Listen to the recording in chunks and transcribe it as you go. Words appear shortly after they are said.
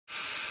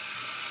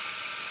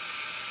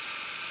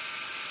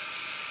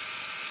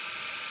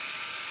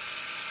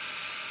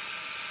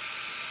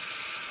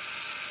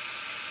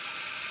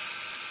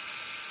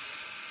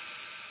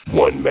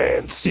One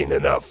man's seen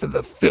enough of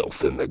the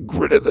filth and the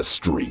grit of the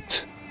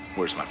street.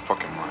 Where's my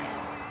fucking money?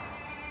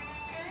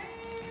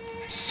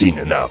 Seen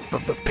enough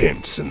of the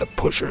pimps and the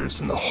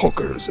pushers and the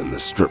hookers and the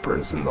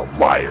strippers and the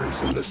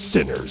liars and the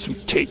sinners who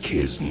take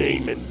his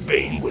name in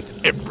vain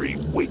with every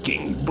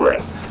waking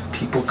breath.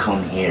 People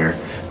come here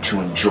to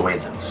enjoy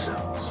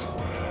themselves.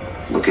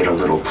 Look at a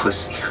little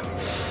pussy.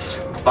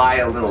 Buy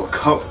a little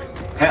coke.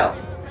 Hell,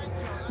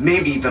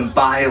 maybe even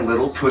buy a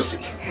little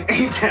pussy.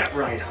 Ain't that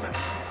right, honey?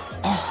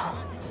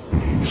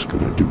 And he's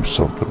gonna do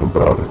something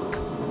about it.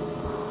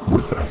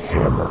 With a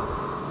hammer.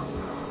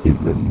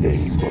 In the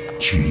name of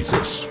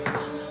Jesus.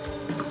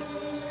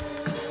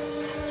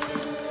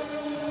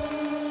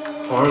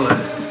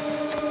 Orland,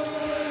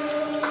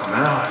 come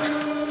out.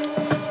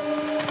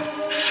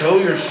 Show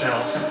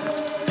yourself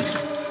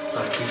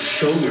like you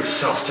show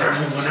yourself to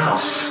everyone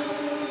else.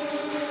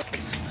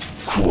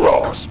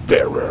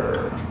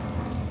 Cross-bearer.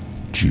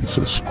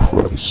 Jesus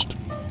Christ.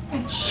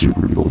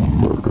 Serial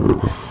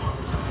murderer.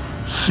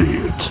 See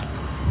it.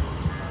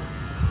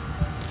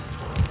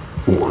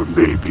 Or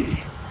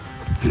maybe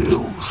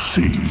he'll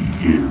see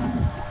you.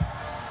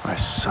 I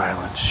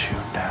silence you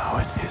now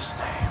in his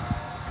name.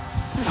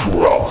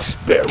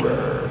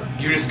 Cross-bearer.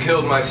 You just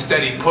killed my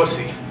steady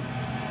pussy.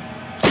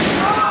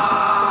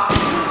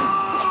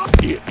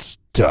 It's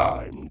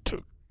time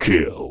to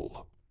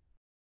kill.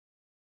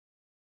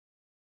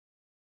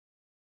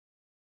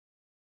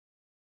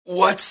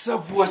 What's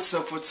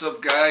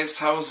up, guys?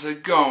 How's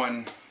it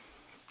going?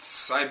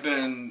 I've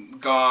been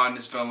gone.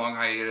 It's been a long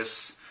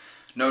hiatus.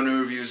 No new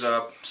reviews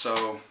up,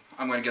 so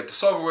I'm going to get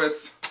this over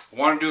with. I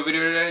want to do a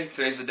video today.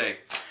 Today's the day.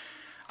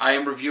 I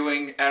am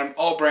reviewing Adam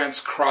Ahlbrandt's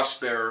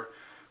Cross-bearer.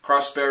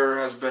 Cross-bearer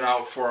has been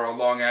out for a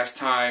long-ass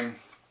time,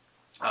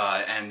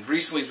 and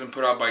recently it's been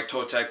put out by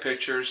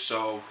ToeTag.Biz,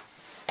 so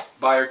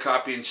buy your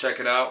copy and check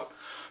it out.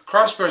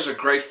 Cross-bearer is a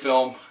great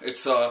film.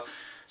 It's a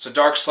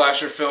dark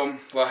slasher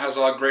film. It has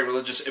a lot of great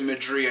religious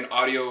imagery and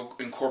audio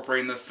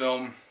incorporating the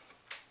film.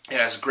 It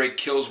has great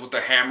kills with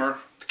the hammer.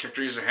 The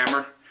character uses a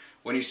hammer.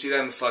 When you see that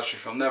in the slasher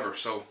film, never.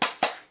 So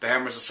the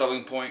hammer is a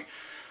selling point.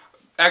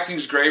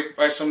 Acting's great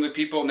by some of the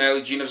people.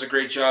 Natalie Jean does a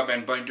great job,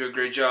 and Bunny do a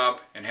great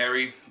job, and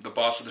Harry, the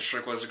boss of the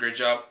circle, does a great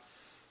job,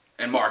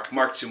 and Mark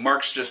too.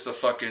 Mark's just a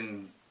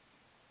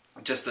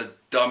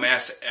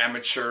dumbass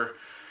amateur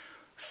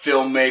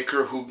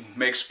filmmaker who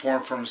makes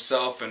porn for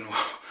himself and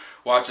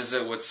watches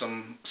it with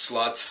some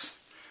sluts.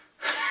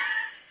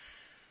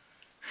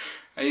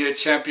 I need a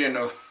champion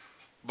to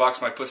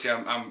box my pussy.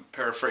 I'm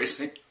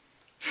paraphrasing.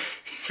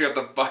 He's got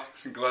the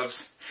boxing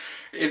gloves.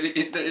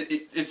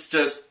 It's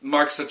just,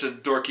 Mark's such a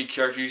dorky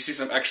character. You see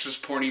some extras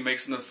porn he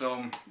makes in the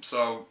film.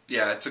 So,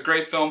 yeah, it's a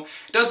great film.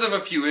 It does have a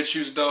few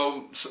issues,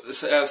 though.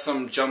 It has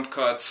some jump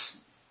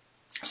cuts.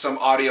 Some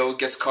audio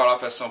gets cut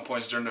off at some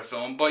points during the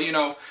film. But, you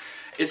know,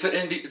 it's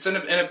an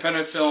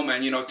independent film,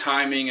 and, you know,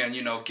 timing and,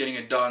 you know, getting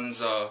it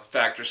done's a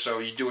factor. So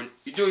you do what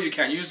you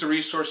can. Use the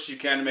resources you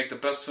can to make the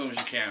best films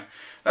you can.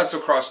 That's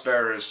what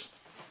Cross-bearer is.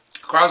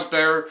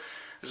 Cross-bearer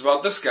is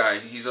about this guy.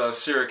 He's a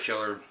serial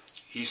killer.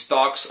 He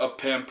stalks a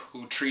pimp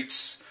who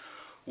treats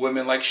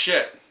women like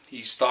shit.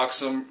 He stalks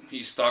them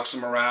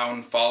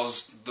around,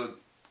 follows the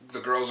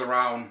girls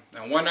around,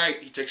 and one night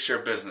he takes care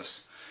of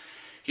business.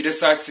 He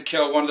decides to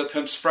kill one of the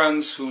pimp's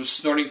friends who's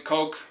snorting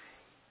coke,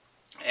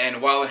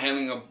 and while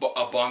handling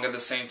a bong at the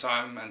same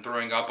time and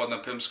throwing up on the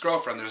pimp's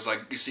girlfriend, there's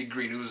like, you see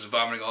green ooze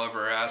vomiting all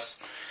over her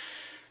ass.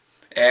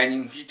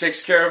 And he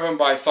takes care of him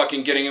by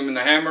fucking getting him in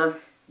the head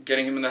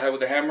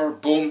with the hammer.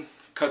 Boom,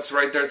 cuts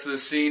right there to the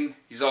scene.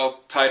 He's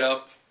all tied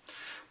up,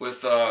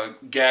 with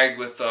gagged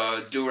with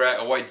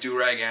a white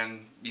do-rag,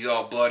 and he's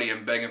all bloody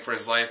and begging for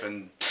his life,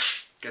 and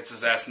gets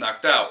his ass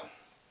knocked out.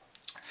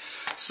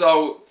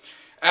 So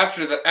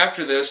after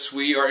this,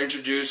 we are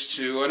introduced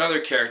to another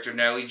character,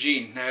 Natalie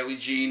Jean. Natalie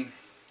Jean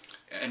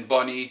and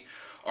Bunny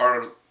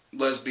are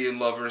lesbian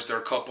lovers. They're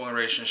a couple in a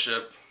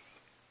relationship.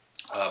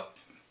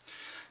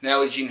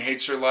 Natalie Jean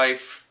hates her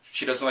life.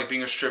 She doesn't like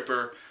being a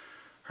stripper.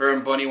 Her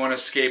and Bunny want to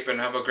escape and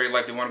have a great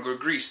life. They want to go to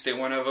Greece. They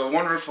want to have a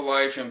wonderful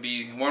life and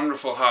be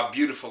wonderful, hot,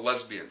 beautiful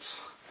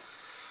lesbians.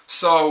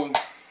 So,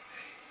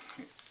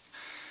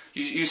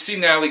 you see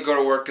Natalie go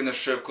to work in the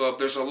strip club.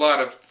 There's a lot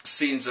of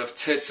scenes of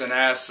tits and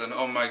ass, and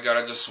oh my god,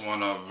 I just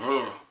want to...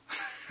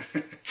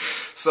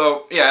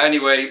 So, yeah,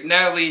 anyway,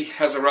 Natalie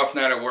has a rough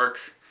night at work.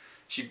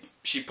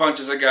 She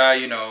punches a guy,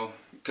 you know,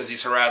 because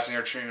he's harassing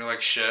her, treating her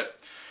like shit.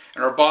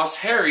 And her boss,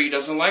 Harry,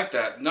 doesn't like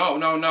that.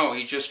 No.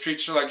 He just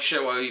treats her like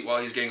shit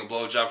while he's getting a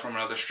blowjob from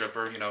another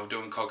stripper, you know,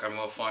 doing coke, having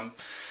a little fun.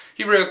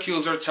 He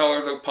ridicules her,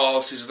 tells her the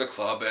policies of the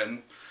club,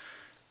 and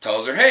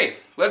tells her, hey,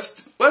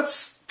 let's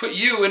put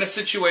you in a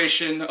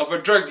situation of a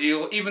drug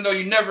deal, even though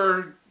you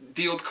never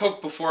dealed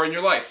coke before in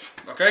your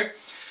life, okay?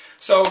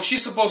 So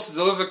she's supposed to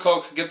deliver the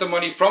coke, get the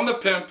money from the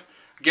pimp,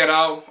 get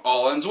out,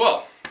 all ends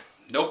well.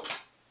 Nope.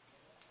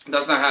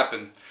 Does not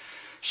happen.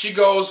 She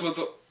goes with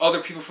other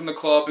people from the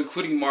club,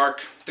 including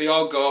Mark. They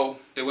all go.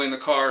 They wait in the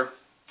car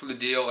for the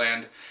deal.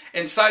 And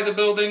inside the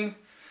building,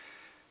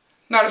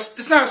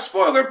 it's not a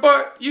spoiler,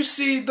 but you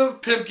see the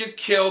pimp get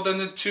killed and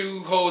the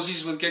two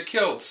hosies would get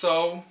killed.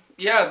 So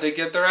yeah, they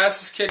get their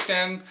asses kicked,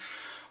 and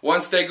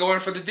once they go in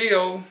for the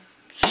deal,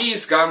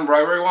 he's got them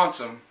right where he wants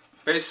them.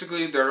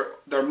 Basically,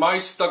 they're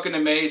mice stuck in a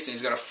maze, and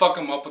he's gonna fuck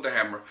them up with a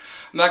hammer.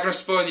 I'm not gonna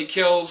spoil any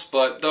kills,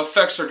 but the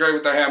effects are great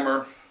with the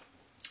hammer.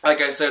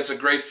 Like I said, it's a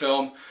great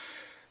film.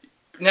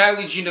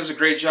 Natalie Jean does a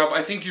great job.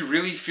 I think you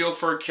really feel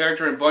for her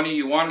character in Bunny.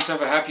 You want him to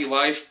have a happy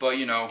life, but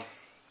you know,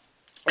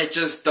 it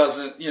just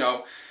doesn't. You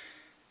know,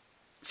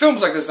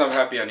 films like this don't have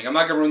a happy ending. I'm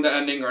not gonna ruin the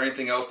ending or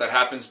anything else that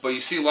happens, but you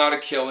see a lot of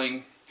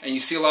killing. And you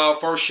see a lot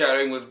of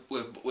foreshadowing with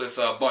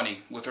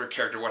Bunny, with her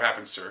character, what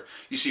happens to her.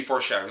 You see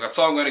foreshadowing. That's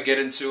all I'm going to get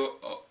into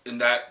in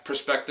that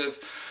perspective.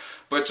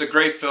 But it's a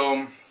great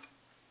film.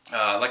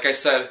 Like I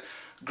said,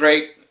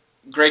 great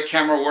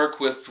camera work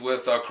with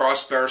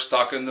Crossbear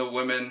stalking the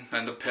women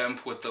and the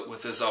pimp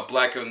with his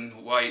black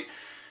and white,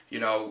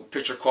 you know,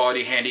 picture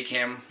quality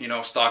handycam, you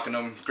know, stalking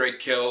them. Great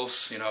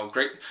kills, you know,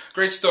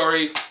 great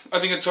story. I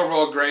think it's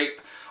overall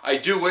great. I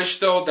do wish,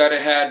 though, that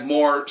it had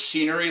more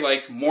scenery,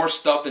 like more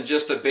stuff than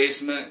just a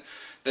basement,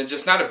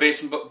 not a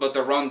basement, but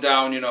the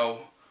rundown, you know,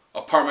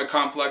 apartment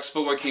complex.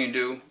 But what can you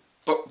do?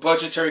 But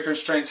budgetary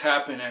constraints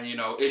happen, and, you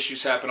know,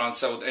 issues happen on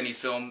set with any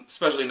film,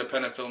 especially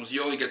independent films.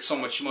 You only get so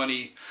much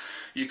money.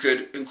 You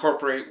could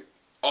incorporate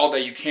all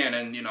that you can,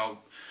 and, you know,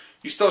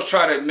 you still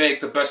try to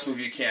make the best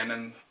movie you can,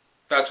 and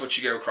that's what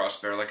you get with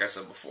Crossbear, like I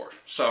said before.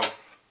 So,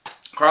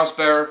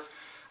 Crossbear,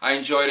 I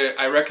enjoyed it.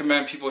 I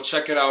recommend people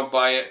check it out and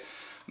buy it.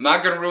 I'm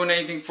not going to ruin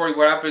anything for you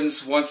what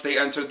happens once they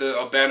enter the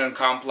abandoned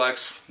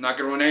complex. Not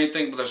going to ruin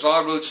anything, but there's a lot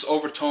of religious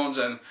overtones,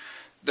 and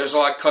there's a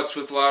lot of cuts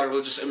with a lot of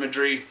religious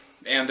imagery,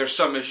 and there's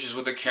some issues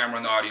with the camera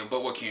and the audio,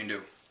 but what can you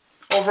do?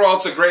 Overall,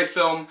 it's a great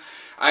film.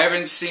 I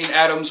haven't seen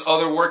Adam's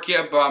other work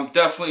yet, but I'm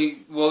definitely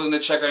willing to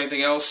check out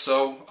anything else,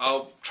 so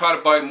I'll try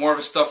to buy more of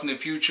his stuff in the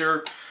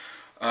future.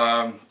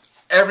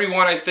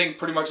 Everyone, I think,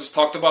 pretty much has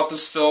talked about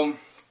this film.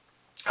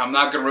 I'm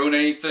not going to ruin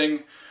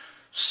anything.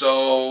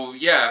 So,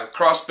 yeah,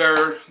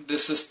 Crossbear,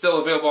 this is still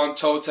available on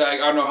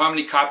ToeTag. I don't know how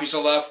many copies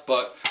are left,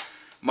 but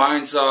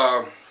mine's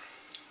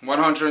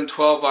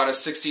 112 out of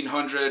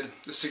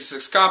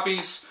 1,666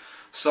 copies.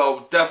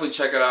 So, definitely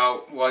check it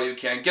out while you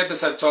can. Get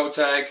this at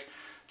ToeTag.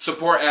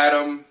 Support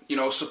Adam, you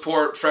know,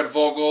 support Fred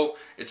Vogel.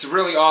 It's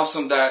really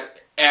awesome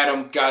that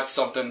Adam got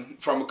something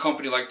from a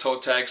company like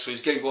ToeTag, so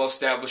he's getting well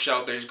established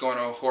out there. He's going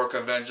to horror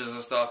conventions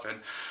and stuff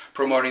and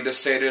promoting the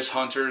Sadist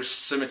Hunters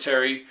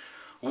Cemetery,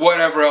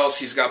 whatever else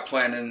he's got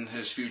planned in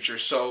his future.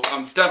 So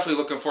I'm definitely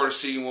looking forward to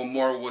seeing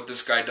more what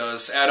this guy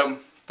does. Adam,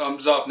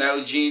 thumbs up.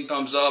 Natalie Jean,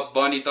 thumbs up.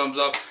 Bunny, thumbs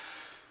up.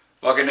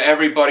 Fucking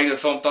everybody in the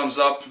film, thumbs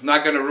up.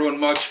 Not going to ruin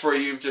much for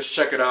you. Just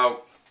check it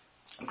out.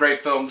 Great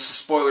film. This is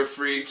spoiler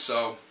free.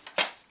 So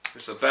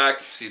there's the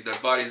back. See the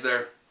bodies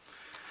there.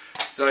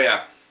 So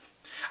yeah.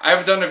 I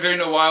haven't done a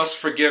video in a while,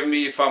 so forgive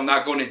me if I'm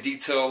not going into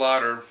detail a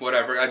lot or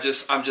whatever. I'm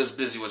just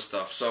busy with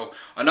stuff. So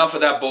enough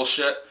of that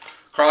bullshit.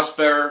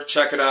 Crossbear,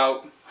 check it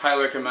out.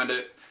 Highly recommend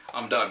it.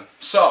 I'm done.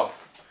 So,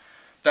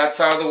 that's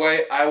out of the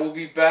way. I will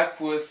be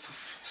back with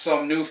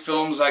some new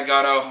films. I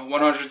got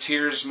 100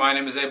 Tears, My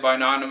Name is Ed by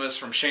Anonymous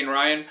from Shane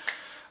Ryan.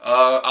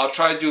 I'll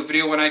try to do a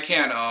video when I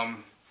can.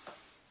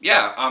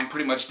 Yeah, I'm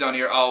pretty much done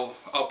here. I'll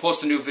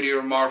post a new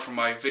video tomorrow from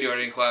my video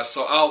editing class.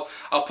 So I'll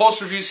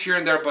post reviews here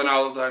and there, but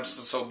now I'm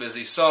so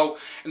busy. So,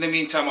 in the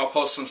meantime, I'll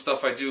post some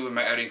stuff I do in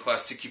my editing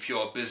class to keep you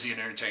all busy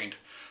and entertained.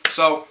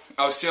 So,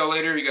 I'll see y'all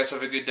later. You guys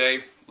have a good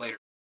day.